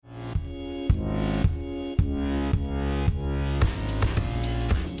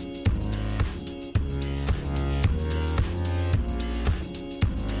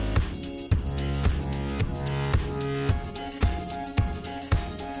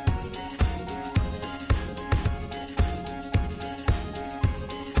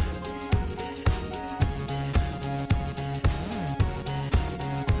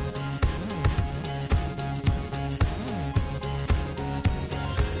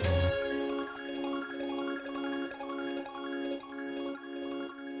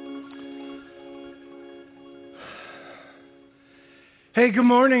Hey, good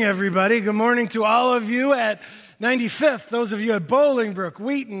morning, everybody. Good morning to all of you at 95th, those of you at Bolingbrook,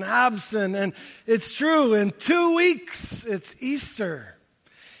 Wheaton, Hobson. And it's true, in 2 weeks, it's Easter.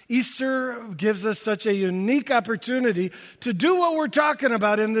 Easter gives us such a unique opportunity to do what we're talking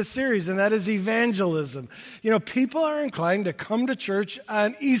about in this series, and that is evangelism. You know, people are inclined to come to church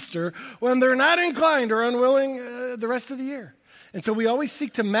on Easter when they're not inclined or unwilling the rest of the year. And so we always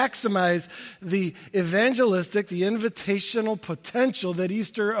seek to maximize the evangelistic, the invitational potential that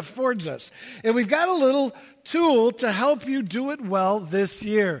Easter affords us. And we've got a little tool to help you do it well this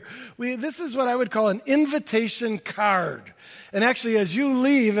year. This is what I would call an invitation card. And actually, as you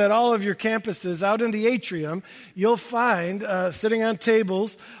leave at all of your campuses out in the atrium, you'll find, sitting on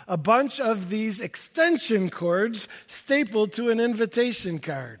tables, a bunch of these extension cords stapled to an invitation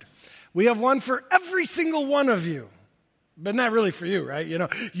card. We have one for every single one of you. But not really for you, right? You know,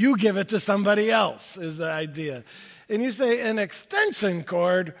 you give it to somebody else is the idea. And you say, an extension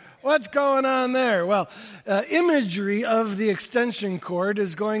cord, what's going on there? Well, imagery of the extension cord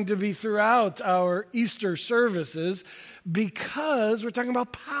is going to be throughout our Easter services because we're talking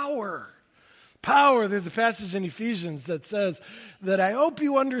about power. Power, there's a passage in Ephesians that says that I hope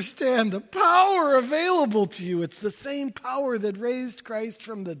you understand the power available to you. It's the same power that raised Christ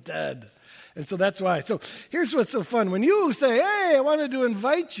from the dead. And so that's why. So here's what's so fun. When you say, hey, I wanted to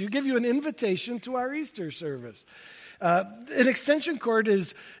invite you, give you an invitation to our Easter service. An extension cord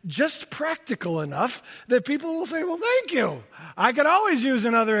is just practical enough that people will say, well, thank you. I could always use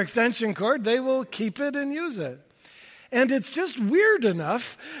another extension cord. They will keep it and use it. And it's just weird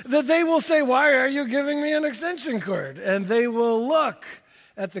enough that they will say, why are you giving me an extension cord? And they will look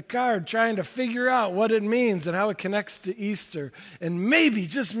at the card trying to figure out what it means and how it connects to Easter. And maybe,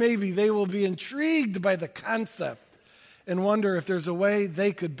 just maybe, they will be intrigued by the concept and wonder if there's a way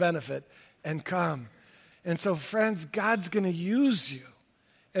they could benefit and come. And so, friends, God's going to use you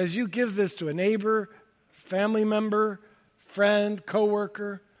as you give this to a neighbor, family member, friend,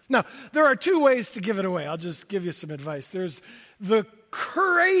 coworker. Now, there are 2 ways to give it away. I'll just give you some advice. There's the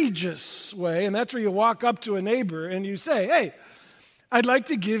courageous way, and that's where you walk up to a neighbor and you say, hey, I'd like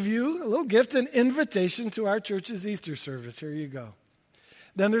to give you a little gift, an invitation to our church's Easter service. Here you go.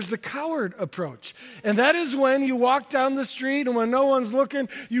 Then there's the coward approach. And that is when you walk down the street and when no one's looking,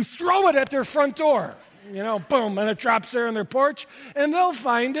 you throw it at their front door. You know, boom, and it drops there on their porch, and they'll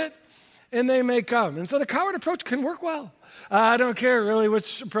find it, and they may come. And so the coward approach can work well. I don't care really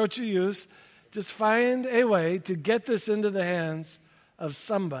which approach you use. Just find a way to get this into the hands of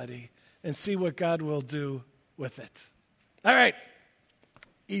somebody and see what God will do with it. All right.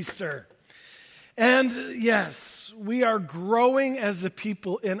 Easter. And yes, we are growing as a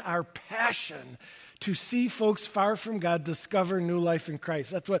people in our passion to see folks far from God discover new life in Christ.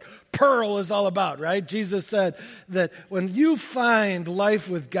 That's what Pearl is all about, right? Jesus said that when you find life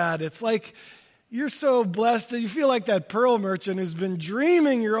with God, it's like you're so blessed that you feel like that pearl merchant who's been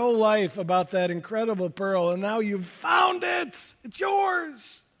dreaming your whole life about that incredible pearl, and now you've found it. It's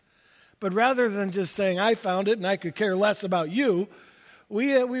yours. But rather than just saying, I found it and I could care less about you,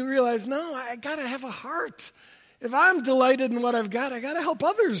 we realize, no, I got to have a heart. If I'm delighted in what I've got, I got to help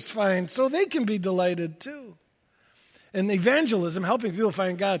others find so they can be delighted too. And evangelism, helping people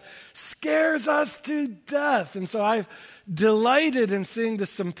find God, scares us to death. And so I've delighted in seeing the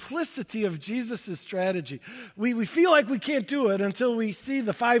simplicity of Jesus' strategy. We feel like we can't do it until we see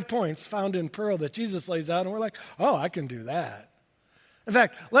the 5 points found in Pearl that Jesus lays out, and we're like, oh, I can do that. In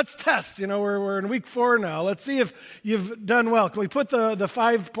fact, let's test. You know, we're in week 4 now. Let's see if you've done well. Can we put the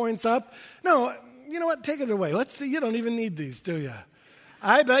 5 points up? No, you know what? Take it away. Let's see. You don't even need these, do you?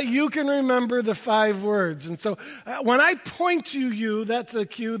 I bet you can remember the 5 words. And so when I point to you, that's a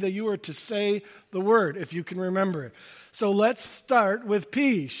cue that you are to say the word, if you can remember it. So let's start with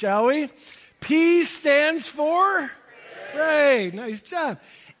P, shall we? P stands for? Pray. Nice job.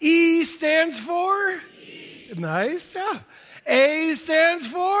 E stands for? Nice job. A stands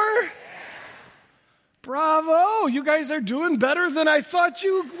for? Yes. Bravo. You guys are doing better than I thought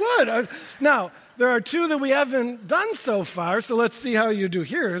you would. Now, there are 2 that we haven't done so far, so let's see how you do.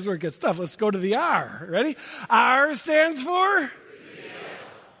 Here's where it gets tough. Let's go to the R. Ready? R stands for? Real.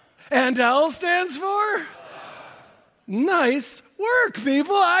 And L stands for? Nice work,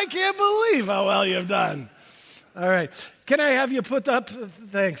 people. I can't believe how well you've done. All right. Can I have you put up?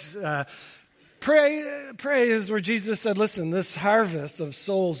 Thanks. Pray is where Jesus said, listen, this harvest of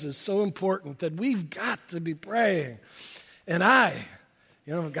souls is so important that we've got to be praying. And I've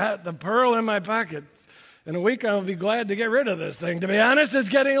got the pearl in my pocket. In a week, I'll be glad to get rid of this thing. To be honest, it's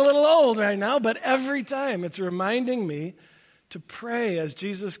getting a little old right now, but every time it's reminding me to pray as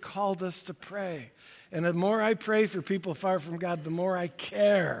Jesus called us to pray. And the more I pray for people far from God, the more I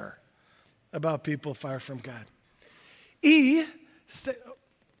care about people far from God. Can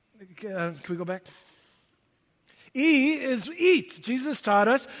we go back? E is eat. Jesus taught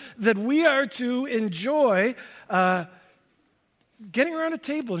us that we are to enjoy getting around a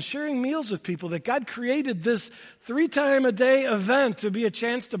table and sharing meals with people, that God created this 3-time-a-day event to be a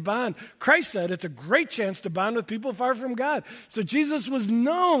chance to bond. Christ said it's a great chance to bond with people far from God. So Jesus was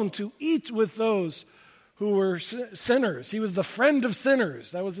known to eat with those who were sinners. He was the friend of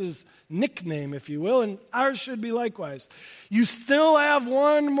sinners. That was his nickname, if you will, and ours should be likewise. You still have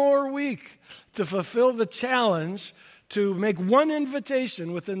one more week to fulfill the challenge to make one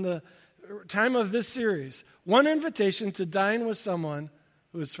invitation within the time of this series, one invitation to dine with someone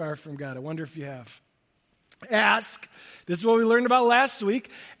who is far from God. I wonder if you have. Ask. This is what we learned about last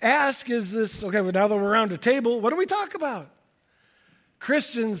week. Ask is this, okay, well, now that we're around a table, what do we talk about?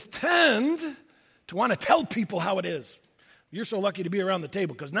 Christians tend to want to tell people how it is. You're so lucky to be around the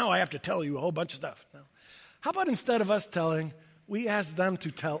table because now I have to tell you a whole bunch of stuff. No. How about instead of us telling, we ask them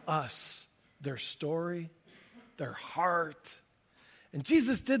to tell us their story, their heart. And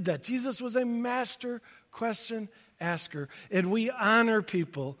Jesus did that. Jesus was a master question asker. And we honor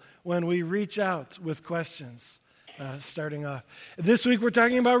people when we reach out with questions, starting off. This week we're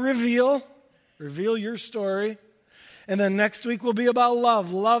talking about reveal. Reveal your story. And then next week will be about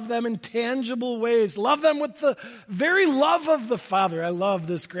love. Love them in tangible ways. Love them with the very love of the Father. I love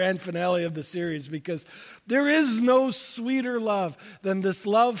this grand finale of the series because there is no sweeter love than this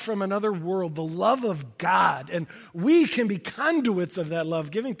love from another world, the love of God. And we can be conduits of that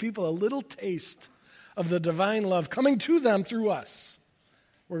love, giving people a little taste of the divine love coming to them through us.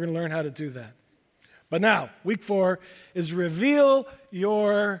 We're going to learn how to do that. But now, week 4 is reveal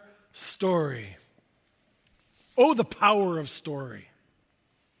your story. Oh, the power of story.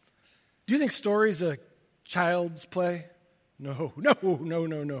 Do you think story is a child's play? No.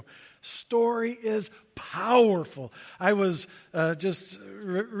 Story is powerful. I was just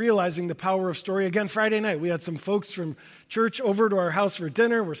realizing the power of story again Friday night. We had some folks from church over to our house for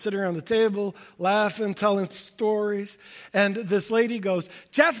dinner. We're sitting around the table, laughing, telling stories. And this lady goes,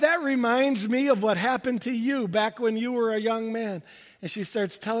 Jeff, that reminds me of what happened to you back when you were a young man. And she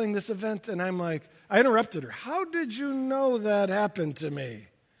starts telling this event, and I'm like, I interrupted her. How did you know that happened to me?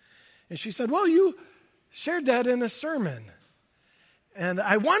 And she said, well, you shared that in a sermon. And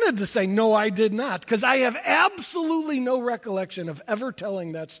I wanted to say, no, I did not, because I have absolutely no recollection of ever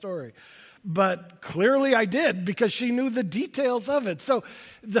telling that story. But clearly I did, because she knew the details of it. So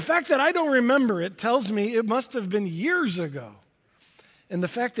the fact that I don't remember it tells me it must have been years ago. And the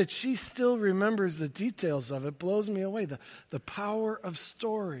fact that she still remembers the details of it blows me away, the power of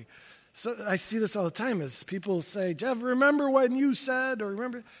story. So I see this all the time as people say, Jeff, remember when you said, or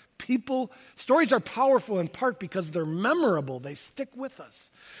remember, stories are powerful in part because they're memorable. They stick with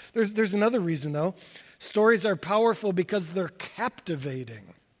us. There's another reason, though. Stories are powerful because they're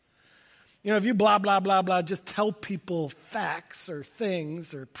captivating. You know, if you blah, blah, blah, blah, just tell people facts or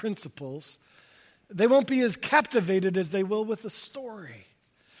things or principles, they won't be as captivated as they will with a story.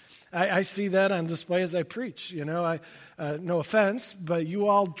 I see that on display as I preach. You know, no offense, but you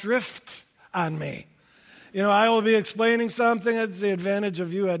all drift on me. You know, I will be explaining something. That's the advantage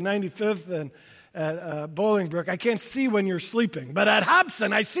of you at 95th and at Bolingbrook. I can't see when you're sleeping. But at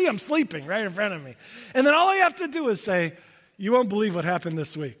Hobson, I see them sleeping right in front of me. And then all I have to do is say, you won't believe what happened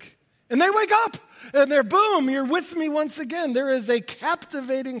this week. And they wake up. And they're, boom, you're with me once again. There is a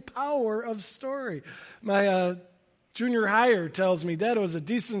captivating power of story. My junior higher tells me, Dad, it was a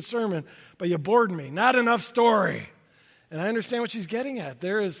decent sermon, but you bored me. Not enough story. And I understand what she's getting at.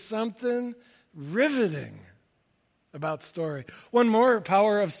 There is something riveting about story. One more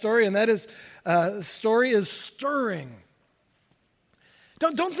power of story, and that is story is stirring.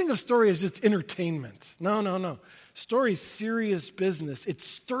 Don't think of story as just entertainment. No. Story is serious business. It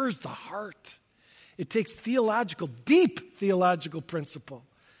stirs the heart. It takes deep theological principle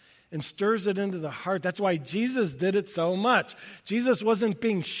and stirs it into the heart. That's why Jesus did it so much. Jesus wasn't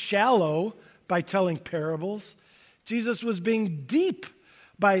being shallow by telling parables. Jesus was being deep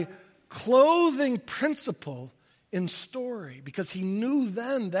by clothing principle in story because he knew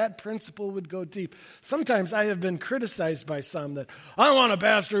then that principle would go deep. Sometimes I have been criticized by some that, I want a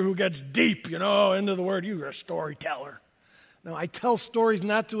pastor who gets deep, into the word. You're a storyteller. No, I tell stories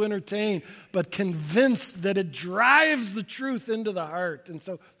not to entertain, but convinced that it drives the truth into the heart. And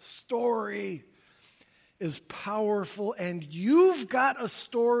so story is powerful, and you've got a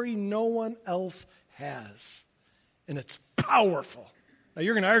story no one else has. And it's powerful. Now,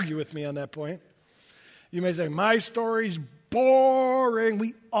 you're going to argue with me on that point. You may say, my story's boring.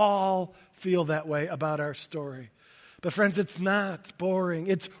 We all feel that way about our story. But friends, it's not boring.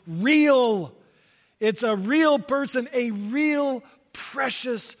 It's real. It's a real person, a real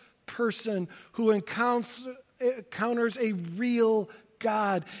precious person who encounters a real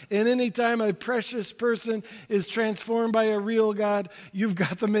God. And anytime a precious person is transformed by a real God, you've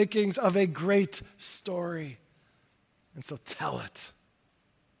got the makings of a great story. And so tell it,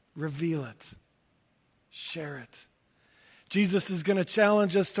 reveal it, share it. Jesus is going to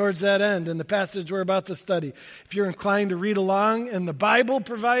challenge us towards that end in the passage we're about to study. If you're inclined to read along in the Bible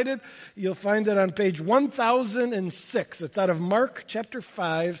provided, you'll find it on page 1006. It's out of Mark chapter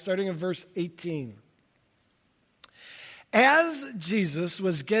 5, starting in verse 18. As Jesus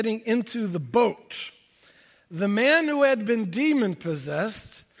was getting into the boat, the man who had been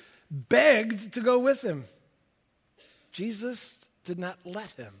demon-possessed begged to go with him. Jesus did not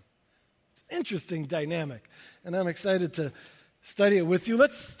let him. Interesting dynamic, and I'm excited to study it with you.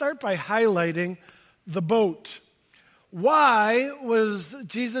 Let's start by highlighting the boat. Why was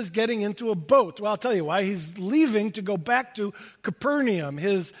Jesus getting into a boat? Well, I'll tell you why. He's leaving to go back to Capernaum,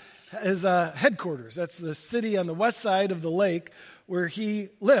 his headquarters. That's the city on the west side of the lake where he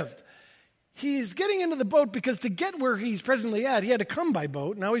lived. He's getting into the boat because to get where he's presently at, he had to come by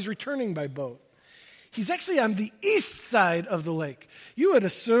boat. Now he's returning by boat. He's actually on the east side of the lake. You would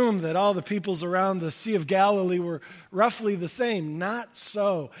assume that all the peoples around the Sea of Galilee were roughly the same. Not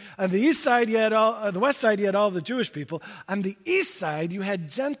so. On the east side, the west side, you had all the Jewish people. On the east side, you had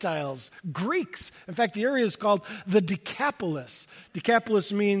Gentiles, Greeks. In fact, the area is called the Decapolis.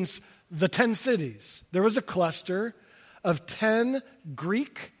 Decapolis means the 10 cities. There was a cluster of 10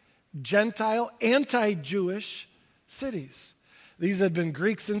 Greek, Gentile, anti-Jewish cities. These had been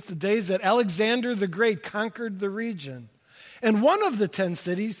Greek since the days that Alexander the Great conquered the region. And one of the 10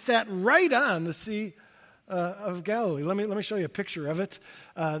 cities sat right on the Sea of Galilee. Let me show you a picture of it.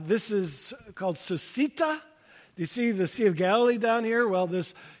 This is called Susita. Do you see the Sea of Galilee down here? Well,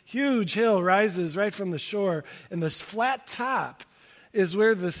 this huge hill rises right from the shore, and this flat top is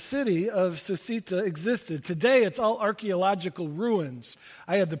where the city of Susita existed. Today, it's all archaeological ruins.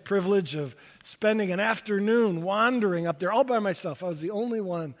 I had the privilege of spending an afternoon wandering up there all by myself. I was the only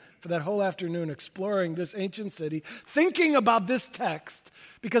one for that whole afternoon exploring this ancient city, thinking about this text,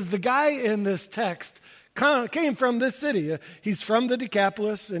 because the guy in this text came from this city. He's from the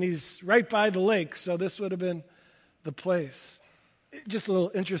Decapolis, and he's right by the lake, so this would have been the place. Just a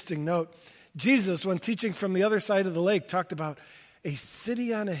little interesting note. Jesus, when teaching from the other side of the lake, talked about a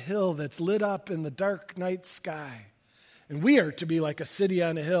city on a hill that's lit up in the dark night sky. And we are to be like a city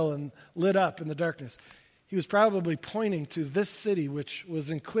on a hill and lit up in the darkness. He was probably pointing to this city, which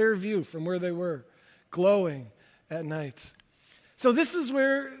was in clear view from where they were, glowing at night. So this is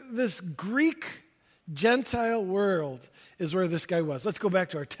where this Greek Gentile world is where this guy was. Let's go back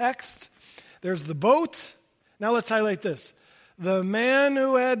to our text. There's the boat. Now let's highlight this. The man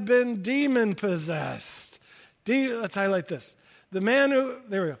who had been demon-possessed. Let's highlight this. The man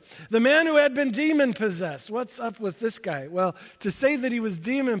who had been demon-possessed. What's up with this guy? Well, to say that he was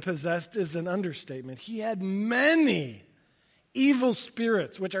demon-possessed is an understatement. He had many evil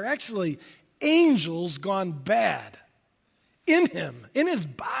spirits, which are actually angels gone bad, in him, in his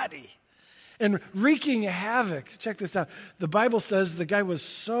body, and wreaking havoc. Check this out. The Bible says the guy was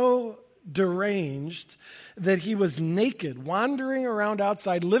so deranged that he was naked, wandering around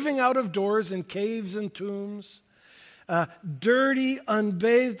outside, living out of doors in caves and tombs. Dirty,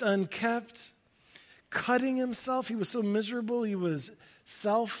 unbathed, unkept, cutting himself. He was so miserable, he was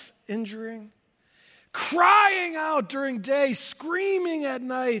self-injuring, crying out during day, screaming at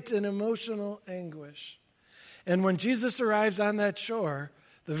night in emotional anguish. And when Jesus arrives on that shore,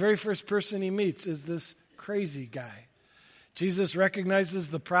 the very first person he meets is this crazy guy. Jesus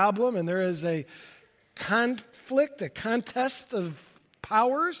recognizes the problem, and there is a conflict, a contest of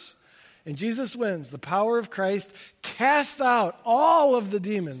powers. And Jesus wins. The power of Christ casts out all of the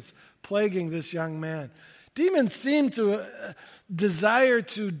demons plaguing this young man. Demons seem to desire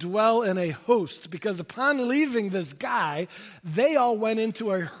to dwell in a host because upon leaving this guy, they all went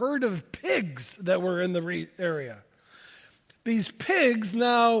into a herd of pigs that were in the area. These pigs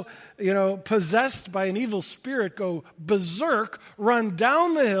now, possessed by an evil spirit, go berserk, run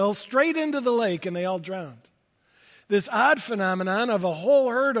down the hill, straight into the lake, and they all drowned. This odd phenomenon of a whole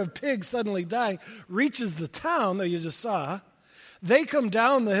herd of pigs suddenly dying reaches the town that you just saw. They come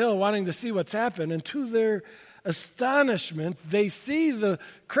down the hill wanting to see what's happened, and to their astonishment, they see the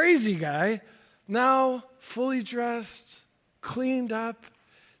crazy guy now fully dressed, cleaned up,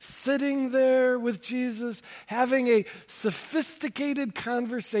 sitting there with Jesus, having a sophisticated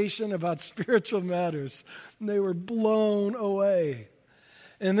conversation about spiritual matters. And they were blown away.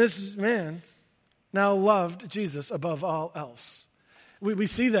 And this man now loved Jesus above all else. We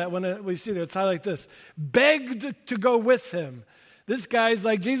see that when we see that. It's like this. Begged to go with him. This guy's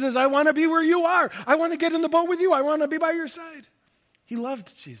like, Jesus, I want to be where you are. I want to get in the boat with you. I want to be by your side. He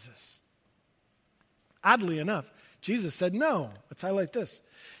loved Jesus. Oddly enough, Jesus said no. Let's highlight this.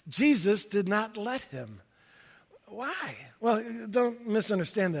 Jesus did not let him. Why? Well, don't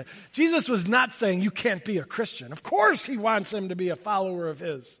misunderstand that. Jesus was not saying you can't be a Christian. Of course he wants him to be a follower of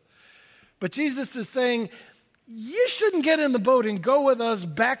his. But Jesus is saying, you shouldn't get in the boat and go with us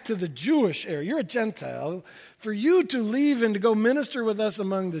back to the Jewish area. You're a Gentile. For you to leave and to go minister with us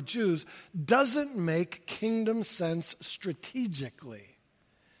among the Jews doesn't make kingdom sense strategically.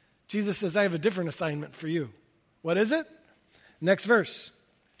 Jesus says, I have a different assignment for you. What is it? Next verse.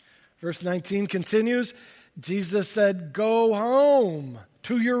 Verse 19 continues. Jesus said, go home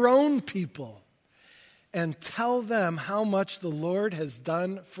to your own people and tell them how much the Lord has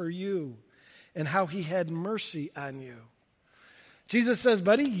done for you and how he had mercy on you. Jesus says,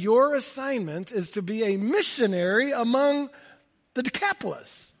 buddy, your assignment is to be a missionary among the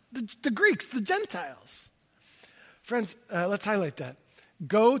Decapolis, the Greeks, the Gentiles. Friends, let's highlight that.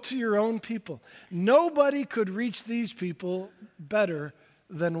 Go to your own people. Nobody could reach these people better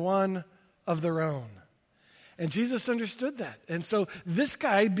than one of their own. And Jesus understood that. And so this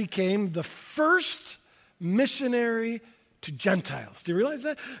guy became the first missionary to Gentiles. Do you realize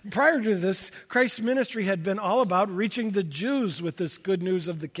that? Prior to this, Christ's ministry had been all about reaching the Jews with this good news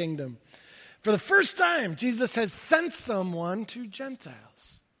of the kingdom. For the first time, Jesus has sent someone to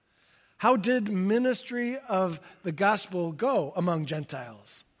Gentiles. How did ministry of the gospel go among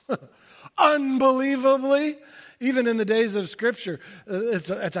Gentiles? Unbelievably, even in the days of Scripture,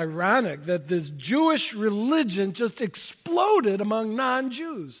 it's ironic that this Jewish religion just exploded among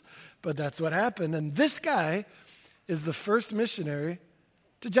non-Jews. But that's what happened. And this guy is the first missionary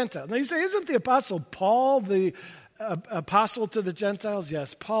to Gentiles. Now you say, isn't the Apostle Paul the apostle to the Gentiles?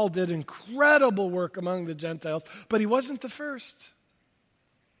 Yes, Paul did incredible work among the Gentiles, but he wasn't the first.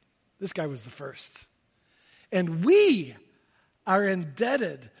 This guy was the first. And we are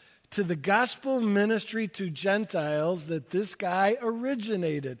indebted to the gospel ministry to Gentiles that this guy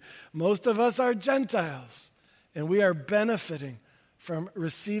originated. Most of us are Gentiles, and we are benefiting from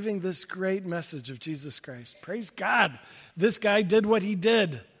receiving this great message of Jesus Christ. Praise God. This guy did what he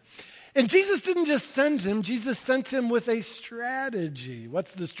did. And Jesus didn't just send him, Jesus sent him with a strategy.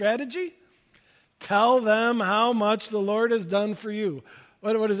 What's the strategy? Tell them how much the Lord has done for you.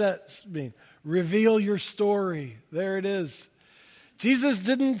 What does that mean? Reveal your story. There it is. Jesus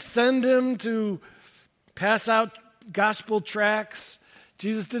didn't send him to pass out gospel tracts.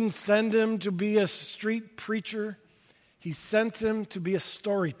 Jesus didn't send him to be a street preacher. He sent him to be a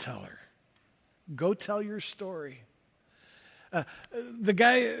storyteller. Go tell your story.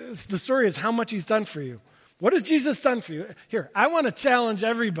 The story is how much he's done for you. What has Jesus done for you? Here, I want to challenge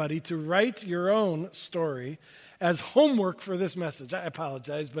everybody to write your own story as homework for this message. I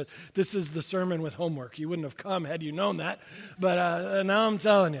apologize, but this is the sermon with homework. You wouldn't have come had you known that. But now I'm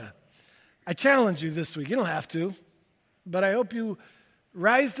telling you. I challenge you this week. You don't have to, but I hope you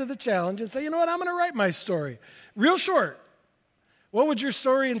rise to the challenge and say, you know what, I'm going to write my story. Real short. What would your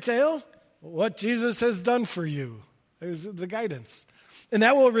story entail? What Jesus has done for you. There's the guidance. And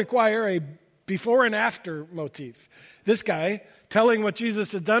that will require a before and after motif. This guy telling what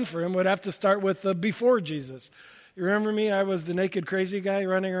Jesus had done for him would have to start with the before Jesus. You remember me? I was the naked crazy guy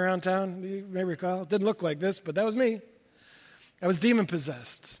running around town. You may recall. It didn't look like this, but that was me. I was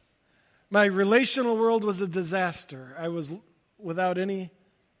demon-possessed. My relational world was a disaster. I was without any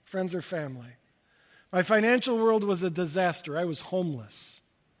friends or family. My financial world was a disaster. I was homeless.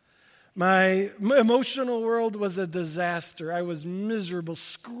 My emotional world was a disaster. I was miserable,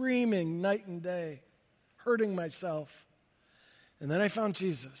 screaming night and day, hurting myself. And then I found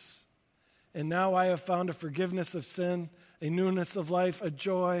Jesus. And now I have found a forgiveness of sin, a newness of life, a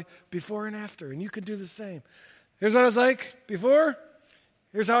joy before and after. And you can do the same. Here's what I was like before.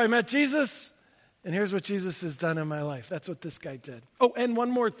 Here's how I met Jesus. And here's what Jesus has done in my life. That's what this guy did. Oh, and one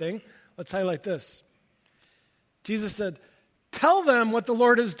more thing. Let's highlight this. Jesus said, tell them what the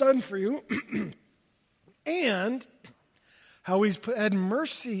Lord has done for you and how he's had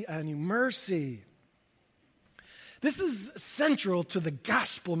mercy on you. Mercy. This is central to the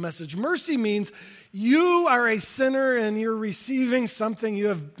gospel message. Mercy means you are a sinner and you're receiving something you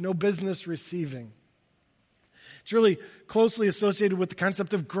have no business receiving. It's really closely associated with the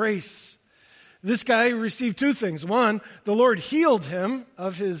concept of grace. This guy received two things. One, the Lord healed him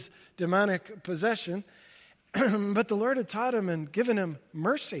of his demonic possession, but the Lord had taught him and given him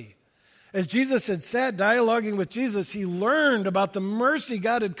mercy. As Jesus had sat dialoguing with Jesus, he learned about the mercy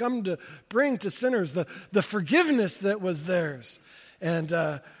God had come to bring to sinners, the forgiveness that was theirs.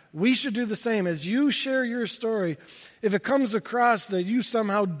 And we should do the same. As you share your story, if it comes across that you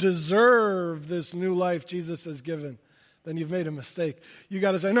somehow deserve this new life Jesus has given, then you've made a mistake. You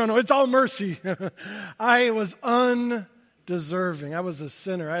got to say, no, it's all mercy. I was undeserving. I was a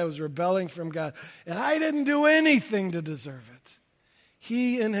sinner. I was rebelling from God. And I didn't do anything to deserve it.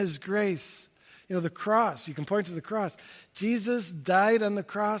 He, in his grace, the cross, you can point to the cross. Jesus died on the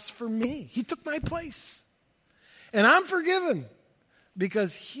cross for me. He took my place. And I'm forgiven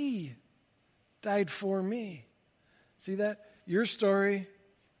because he died for me. See that? Your story,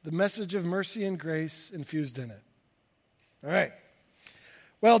 the message of mercy and grace infused in it. All right.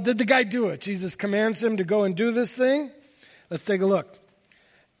 Well, did the guy do it? Jesus commands him to go and do this thing. Let's take a look.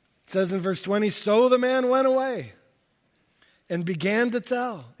 It says in verse 20, so the man went away and began to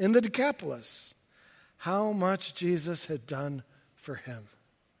tell in the Decapolis how much Jesus had done for him.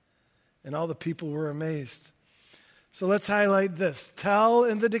 And all the people were amazed. So let's highlight this. Tell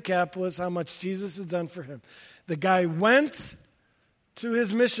in the Decapolis how much Jesus had done for him. The guy went to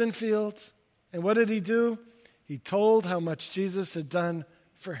his mission field, and what did he do? He told how much Jesus had done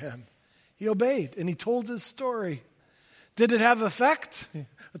for him. He obeyed, and he told his story. Did it have effect?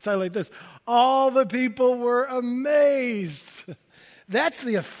 Let's highlight this. All the people were amazed. That's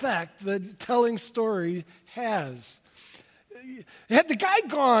the effect that telling story has. Had the guy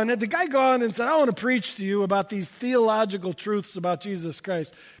gone and said, I want to preach to you about these theological truths about Jesus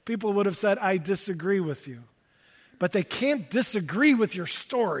Christ, people would have said, I disagree with you. But they can't disagree with your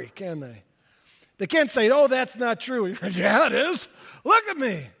story, can they? They can't say, oh, that's not true. Yeah, it is. Look at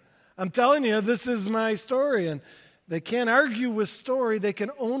me. I'm telling you, this is my story. And they can't argue with story. They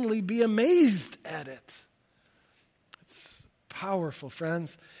can only be amazed at it. It's powerful,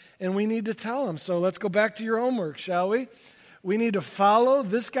 friends. And we need to tell them. So let's go back to your homework, shall we? We need to follow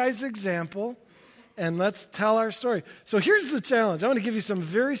this guy's example, and let's tell our story. So here's the challenge. I want to give you some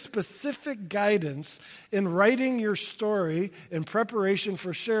very specific guidance in writing your story in preparation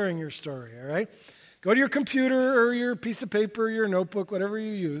for sharing your story, all right? Go to your computer or your piece of paper, your notebook, whatever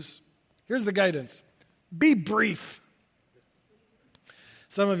you use. Here's the guidance. Be brief.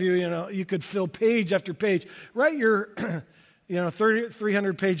 Some of you, you could fill page after page. Write your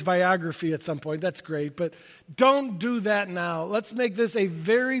 300-page biography at some point. That's great, but don't do that now. Let's make this a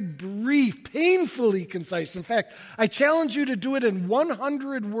very brief, painfully concise. In fact, I challenge you to do it in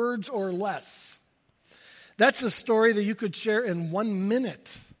 100 words or less. That's a story that you could share in 1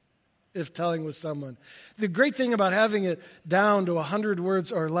 minute if telling with someone. The great thing about having it down to 100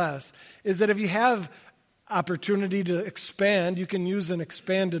 words or less is that if you have opportunity to expand, you can use an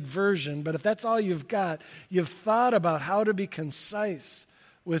expanded version, but if that's all you've got, you've thought about how to be concise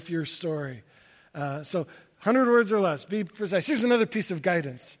with your story. So 100 words or less, be precise. Here's another piece of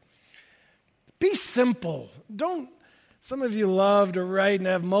guidance. Be simple. Some of you love to write and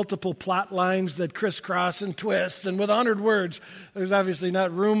have multiple plot lines that crisscross and twist, and with 100 words, there's obviously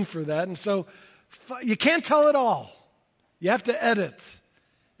not room for that, and so you can't tell it all. You have to edit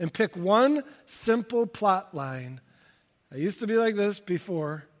and pick one simple plot line. I used to be like this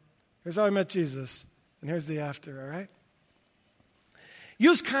before. Here's how I met Jesus, and here's the after, all right?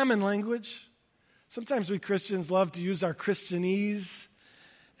 Use common language. Sometimes we Christians love to use our Christianese,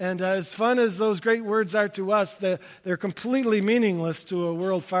 and as fun as those great words are to us, they're completely meaningless to a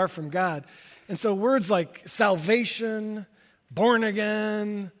world far from God. And so words like salvation, born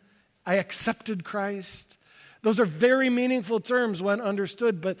again, I accepted Christ, those are very meaningful terms when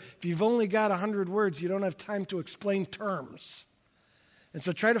understood, but if you've only got 100 words, you don't have time to explain terms. And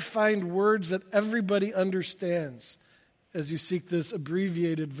so try to find words that everybody understands as you seek this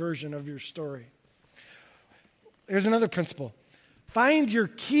abbreviated version of your story. Here's another principle. Find your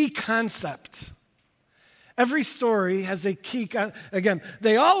key concept. Every story has a key again,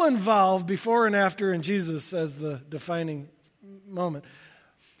 they all involve before and after and Jesus as the defining moment.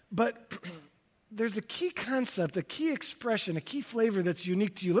 But there's a key concept, a key expression, a key flavor that's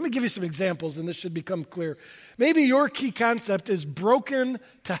unique to you. Let me give you some examples, and this should become clear. Maybe your key concept is broken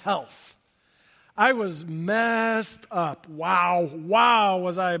to health. I was messed up. Wow,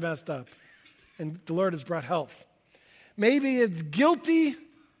 was I messed up. And the Lord has brought health. Maybe it's guilty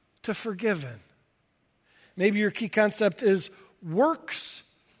to forgiven. Maybe your key concept is works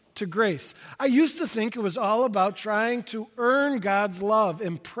to grace. I used to think it was all about trying to earn God's love,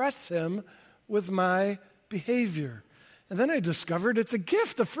 impress Him with my behavior. And then I discovered it's a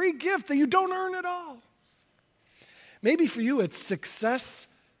gift, a free gift that you don't earn at all. Maybe for you it's success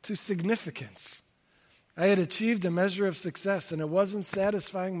to significance. I had achieved a measure of success and it wasn't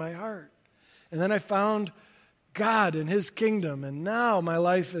satisfying my heart. And then I found God and His kingdom, and now my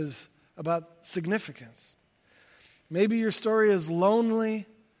life is about significance. Maybe your story is lonely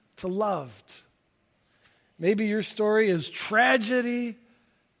to loved. Maybe your story is tragedy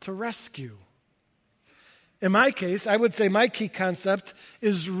to rescue. In my case, I would say my key concept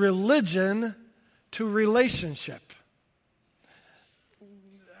is religion to relationship.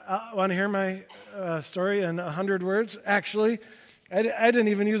 Want to hear my story in 100 words? Actually, I didn't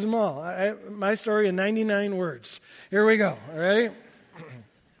even use them all. My story in 99 words. Here we go. All right?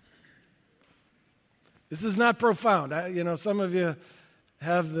 This is not profound. Some of you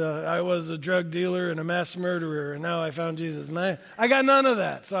have I was a drug dealer and a mass murderer, and now I found Jesus. I got none of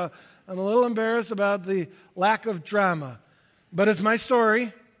that. So I'm a little embarrassed about the lack of drama. But it's my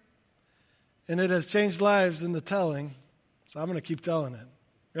story, and it has changed lives in the telling. So I'm going to keep telling it.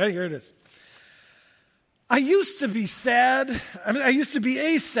 Ready? Here it is. I used to be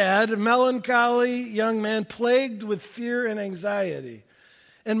a sad, melancholy young man plagued with fear and anxiety.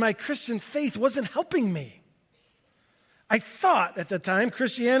 And my Christian faith wasn't helping me. I thought at the time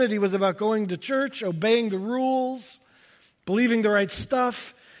Christianity was about going to church, obeying the rules, believing the right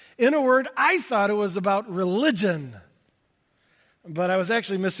stuff. In a word, I thought it was about religion. But I was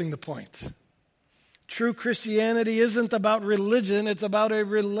actually missing the point. True Christianity isn't about religion, it's about a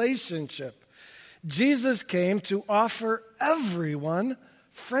relationship. Jesus came to offer everyone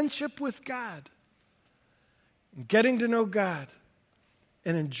friendship with God, getting to know God,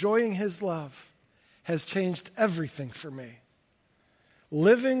 and enjoying His love has changed everything for me.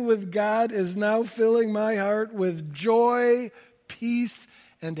 Living with God is now filling my heart with joy, peace,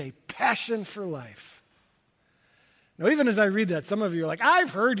 and a passion for life. Now, even as I read that, some of you are like,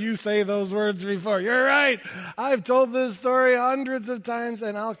 I've heard you say those words before. You're right. I've told this story hundreds of times,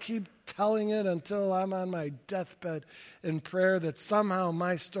 and I'll keep telling it until I'm on my deathbed in prayer that somehow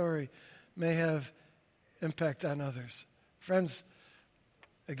my story may have impact on others. Friends,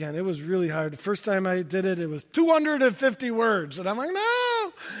 again, it was really hard. The first time I did it, it was 250 words. And I'm like,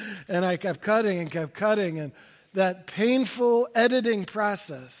 no! And I kept cutting. And that painful editing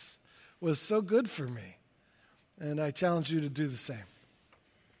process was so good for me. And I challenge you to do the same.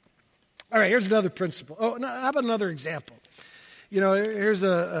 All right, here's another principle. Oh, no, how about another example? Here's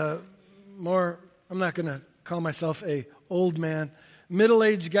a more, I'm not going to call myself a old man,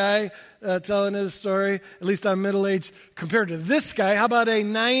 middle-aged guy telling his story. At least I'm middle-aged compared to this guy. How about a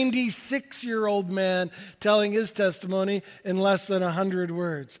 96-year-old man telling his testimony in less than 100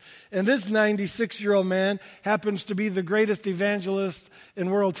 words? And this 96-year-old man happens to be the greatest evangelist in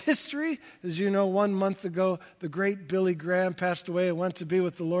world history. As you know, 1 month ago, the great Billy Graham passed away and went to be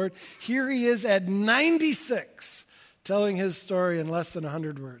with the Lord. Here he is at 96, telling his story in less than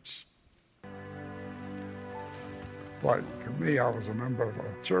 100 words. Like me, I was a member of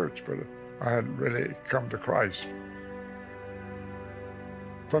a church, but I hadn't really come to Christ.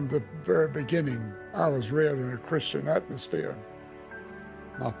 From the very beginning, I was reared in a Christian atmosphere.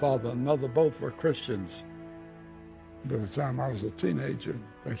 My father and mother both were Christians. By the time I was a teenager,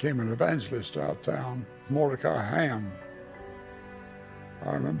 there came an evangelist to our town, Mordecai Ham.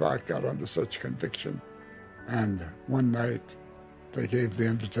 I remember I got under such conviction, and one night they gave the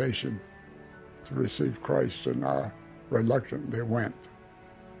invitation to receive Christ, and I reluctantly went.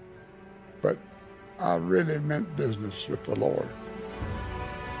 But I really meant business with the Lord.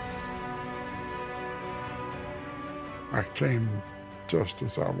 I came just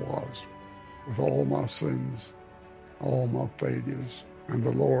as I was, with all my sins, all my failures, and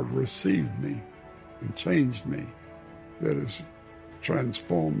the Lord received me and changed me. That has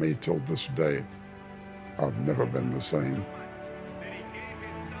transformed me till this day. I've never been the same.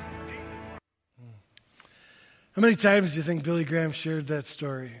 How many times do you think Billy Graham shared that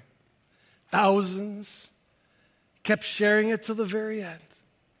story? Thousands. Kept sharing it till the very end.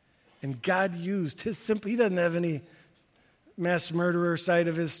 And God used his simple, he doesn't have any mass murderer side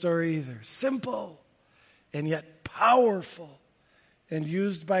of his story either. Simple and yet powerful and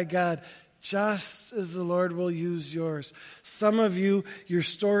used by God just as the Lord will use yours. Some of you, your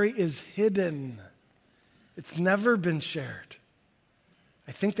story is hidden. It's never been shared.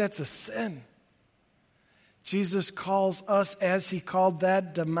 I think that's a sin. Jesus calls us, as he called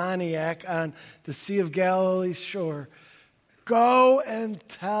that demoniac on the Sea of Galilee's shore, go and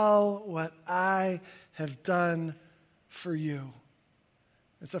tell what I have done for you.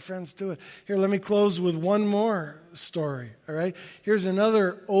 And so, friends, do it. Here, let me close with one more story, all right? Here's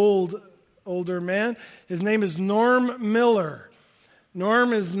another old older man. His name is Norm Miller.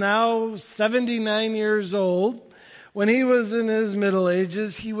 Norm is now 79 years old. When he was in his middle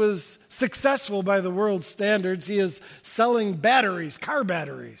ages, he was successful by the world's standards. He is selling batteries, car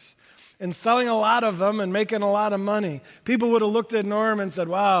batteries, and selling a lot of them and making a lot of money. People would have looked at Norm and said,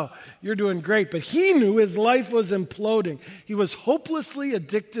 wow, you're doing great. But he knew his life was imploding. He was hopelessly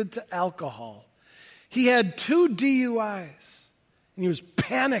addicted to alcohol. He had 2 DUIs, and he was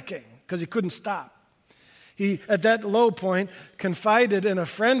panicking because he couldn't stop. He, at that low point, confided in a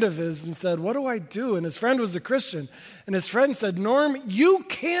friend of his and said, what do I do? And his friend was a Christian. And his friend said, Norm, you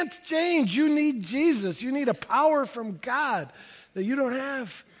can't change. You need Jesus. You need a power from God that you don't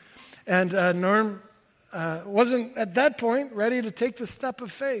have. And Norm wasn't, at that point, ready to take the step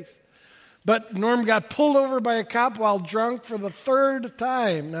of faith. But Norm got pulled over by a cop while drunk for the 3rd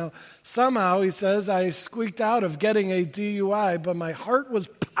time. Now, somehow, he says, I squeaked out of getting a DUI, but my heart was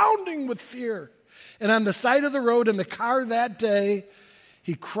pounding with fear. And on the side of the road in the car that day,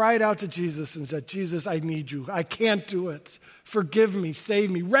 he cried out to Jesus and said, Jesus, I need you. I can't do it. Forgive me, save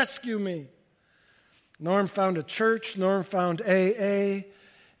me, rescue me. Norm found a church. Norm found AA.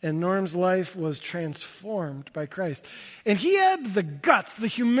 And Norm's life was transformed by Christ. And he had the guts, the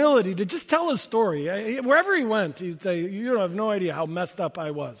humility to just tell his story. Wherever he went, he'd say, you have no idea how messed up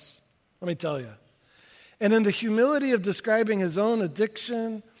I was. Let me tell you. And in the humility of describing his own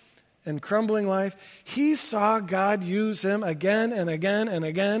addiction and crumbling life, he saw God use him again and again and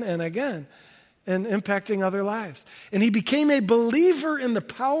again and again in impacting other lives. And he became a believer in the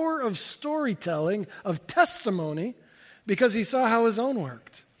power of storytelling, of testimony, because he saw how his own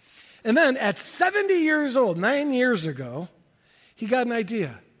worked. And then at 70 years old, 9 years ago, he got an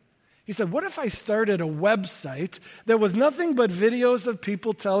idea. He said, what if I started a website that was nothing but videos of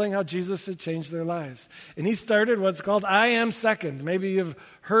people telling how Jesus had changed their lives? And he started what's called I Am Second. Maybe you've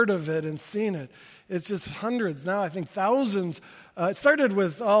heard of it and seen it. It's just hundreds, now I think thousands. It started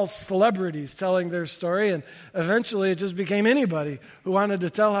with all celebrities telling their story, and eventually it just became anybody who wanted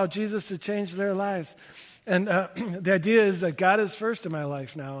to tell how Jesus had changed their lives. And the idea is that God is first in my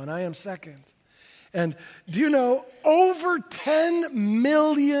life now, and I am second. And do you know, over 10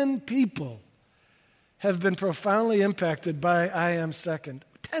 million people have been profoundly impacted by I Am Second.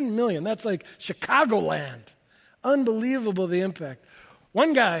 10 million, that's like Chicagoland. Unbelievable, the impact.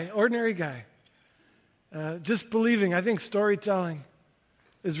 One guy, ordinary guy, just believing, I think storytelling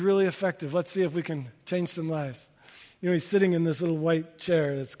is really effective. Let's see if we can change some lives. You know, he's sitting in this little white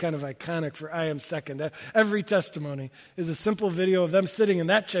chair that's kind of iconic for I Am Second. Every testimony is a simple video of them sitting in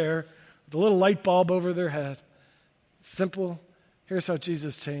that chair with a little light bulb over their head. Simple, here's how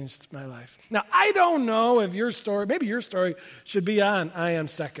Jesus changed my life. Now, I don't know if your story, maybe your story should be on I Am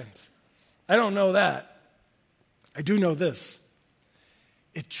Second. I don't know that. I do know this.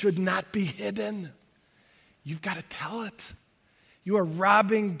 It should not be hidden. You've got to tell it. You are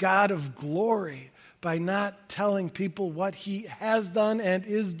robbing God of glory by not telling people what he has done and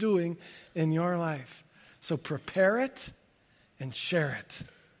is doing in your life. So prepare it and share it.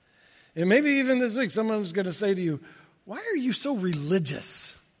 And maybe even this week, someone's going to say to you, why are you so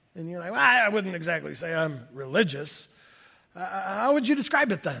religious? And you're like, well, I wouldn't exactly say I'm religious. How would you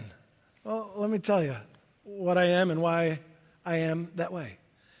describe it then? Well, let me tell you what I am and why I am that way.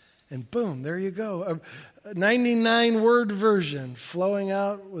 And boom, there you go. A 99-word version flowing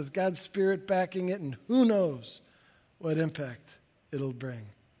out with God's Spirit backing it, and who knows what impact it'll bring.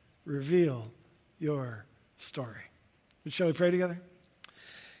 Reveal your story. Shall we pray together?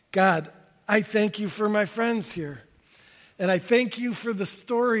 God, I thank you for my friends here. And I thank you for the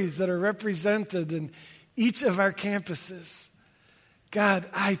stories that are represented in each of our campuses. God,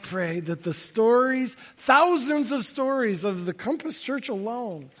 I pray that the stories, thousands of stories of the Compass Church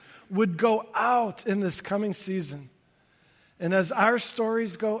alone, would go out in this coming season. And as our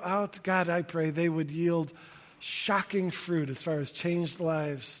stories go out, God, I pray they would yield shocking fruit as far as changed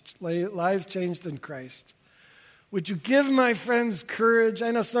lives changed in Christ. Would you give my friends courage?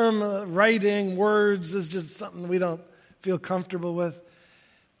 I know some writing words is just something we don't feel comfortable with.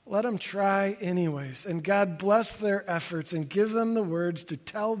 Let them try anyways. And God, bless their efforts and give them the words to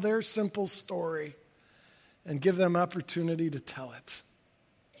tell their simple story and give them opportunity to tell it.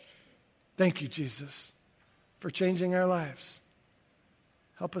 Thank you, Jesus, for changing our lives.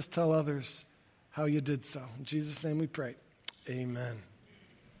 Help us tell others how you did so. In Jesus' name we pray. Amen.